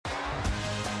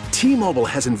T-Mobile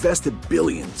has invested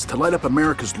billions to light up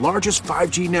America's largest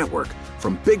 5G network,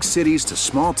 from big cities to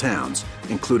small towns,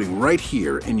 including right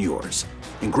here in yours.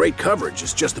 And great coverage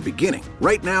is just the beginning.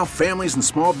 Right now, families and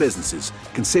small businesses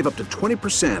can save up to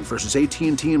 20% versus AT&T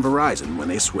and Verizon when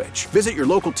they switch. Visit your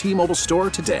local T-Mobile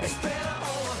store today.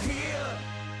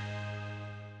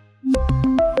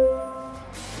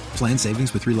 Plan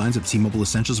savings with 3 lines of T-Mobile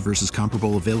Essentials versus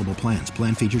comparable available plans.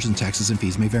 Plan features and taxes and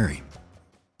fees may vary.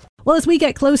 Well, as we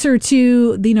get closer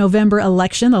to the November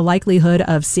election, the likelihood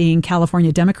of seeing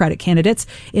California Democratic candidates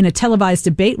in a televised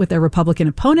debate with their Republican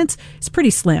opponents is pretty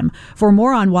slim. For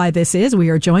more on why this is, we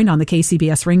are joined on the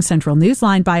KCBS Ring Central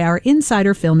Newsline by our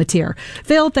insider, Phil Matier.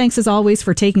 Phil, thanks as always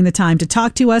for taking the time to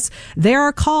talk to us. There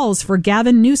are calls for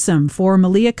Gavin Newsom, for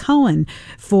Malia Cohen,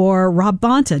 for Rob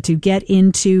Bonta to get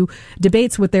into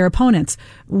debates with their opponents.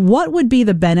 What would be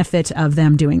the benefit of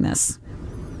them doing this?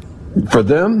 For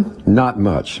them, not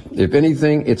much. If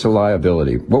anything, it's a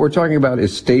liability. What we're talking about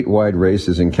is statewide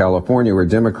races in California where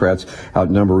Democrats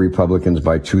outnumber Republicans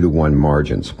by 2-to-1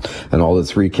 margins. And all the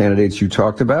 3 candidates you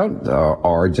talked about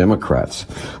are Democrats.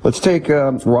 Let's take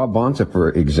Rob Bonta,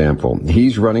 for example.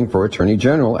 He's running for Attorney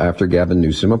General after Gavin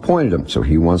Newsom appointed him, so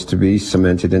he wants to be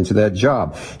cemented into that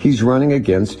job. He's running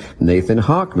against Nathan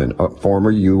Hochman, a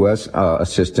former U.S.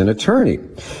 Assistant Attorney.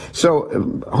 So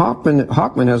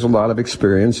Hochman has a lot of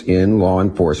experience in law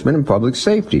enforcement and public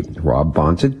safety. Rob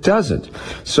Bonta doesn't.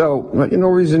 So, no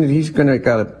reason he's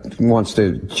wants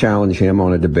to challenge him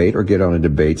on a debate or get on a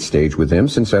debate stage with him,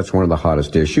 since that's one of the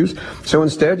hottest issues. So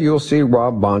instead, you'll see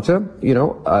Rob Bonta,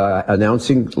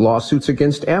 announcing lawsuits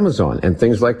against Amazon and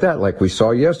things like that, like we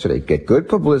saw yesterday. Get good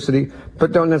publicity,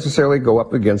 but don't necessarily go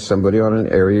up against somebody on an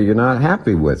area you're not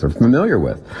happy with or familiar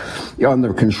with. On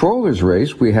the controller's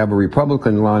race, we have a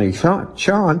Republican, Lonnie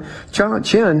Chen,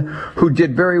 who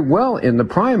did very well in the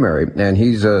primary, and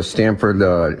he's a Stanford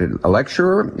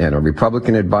lecturer and a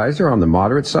Republican advisor on the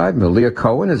moderate side. Malia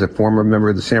Cohen is a former member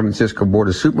of the San Francisco Board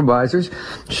of Supervisors.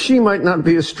 She might not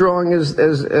be as strong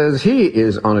as he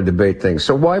is on a debate thing,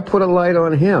 so why put a light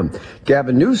on him?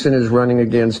 Gavin Newsom is running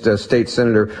against State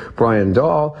Senator Brian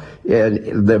Dahl,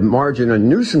 and the margin in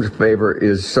Newsom's favor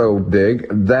is so big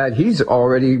that he's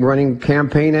already running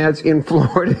campaign ads in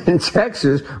Florida and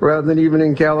Texas rather than even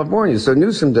in California. So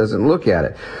Newsom doesn't look at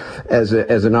it as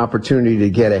an opportunity to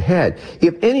get ahead.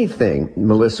 If anything,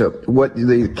 Melissa, what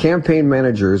the campaign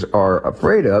managers are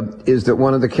afraid of is that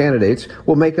one of the candidates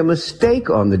will make a mistake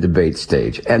on the debate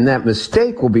stage, and that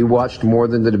mistake will be watched more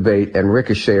than the debate and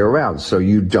ricochet around. So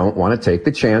you don't want to take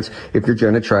the chance if you're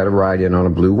going to try to ride in on a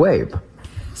blue wave.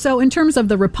 So in terms of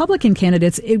the Republican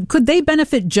candidates, could they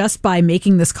benefit just by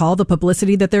making this call, the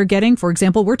publicity that they're getting? For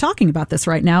example, we're talking about this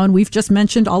right now, and we've just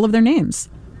mentioned all of their names.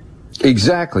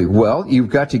 Exactly. Well, you've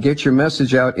got to get your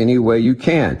message out any way you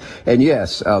can. And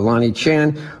yes, Lonnie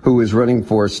Chen, who is running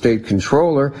for state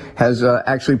controller, has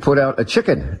actually put out a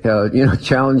chicken,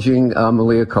 challenging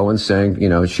Malia Cohen, saying,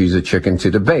 she's a chicken to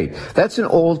debate. That's an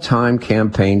old-time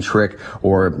campaign trick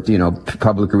or,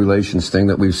 public relations thing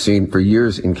that we've seen for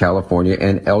years in California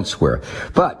and elsewhere.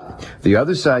 But the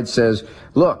other side says,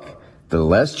 look, the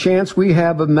less chance we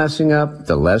have of messing up,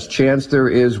 the less chance there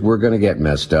is we're going to get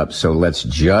messed up. So let's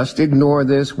just ignore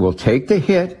this. We'll take the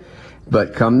hit.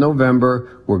 But come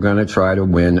November, we're going to try to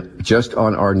win just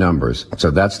on our numbers. So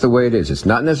that's the way it is. It's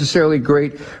not necessarily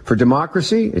great for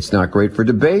democracy. It's not great for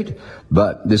debate.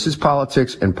 But this is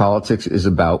politics, and politics is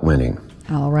about winning.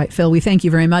 All right, Phil, we thank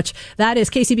you very much. That is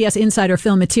KCBS insider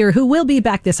Phil Matier, who will be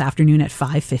back this afternoon at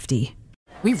 5:50.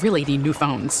 We really need new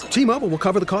phones. T-Mobile will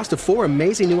cover the cost of 4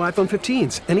 amazing new iPhone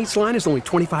 15s, and each line is only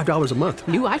 $25 a month.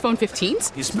 New iPhone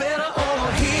 15s? It's better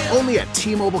over here. Only at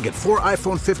T-Mobile, get 4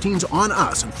 iPhone 15s on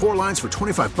us and 4 lines for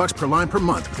 $25 per line per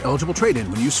month with eligible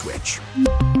trade-in when you switch.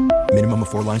 Minimum of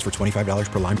 4 lines for $25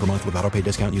 per line per month with autopay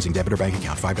discount using debit or bank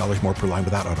account. $5 more per line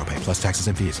without autopay, plus taxes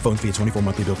and fees. Phone fee at 24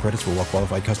 monthly bill credits for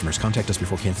well-qualified customers. Contact us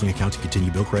before canceling account to continue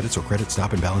bill credits or credit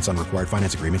stop and balance on required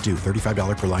finance agreement due.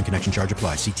 $35 per line connection charge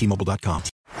applies. See T-Mobile.com.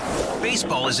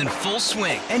 Baseball is in full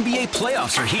swing. NBA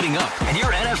playoffs are heating up, and your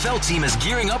NFL team is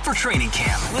gearing up for training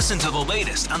camp. Listen to the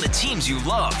latest on the teams you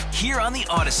love here on the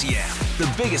Odyssey app.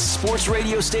 The biggest sports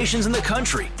radio stations in the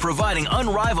country, providing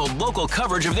unrivaled local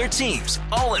coverage of their teams,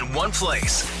 all in one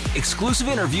place. Exclusive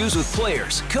interviews with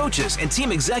players, coaches, and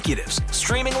team executives,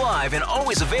 streaming live and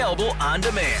always available on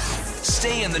demand.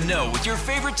 Stay in the know with your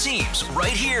favorite teams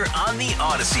right here on the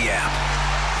Odyssey app.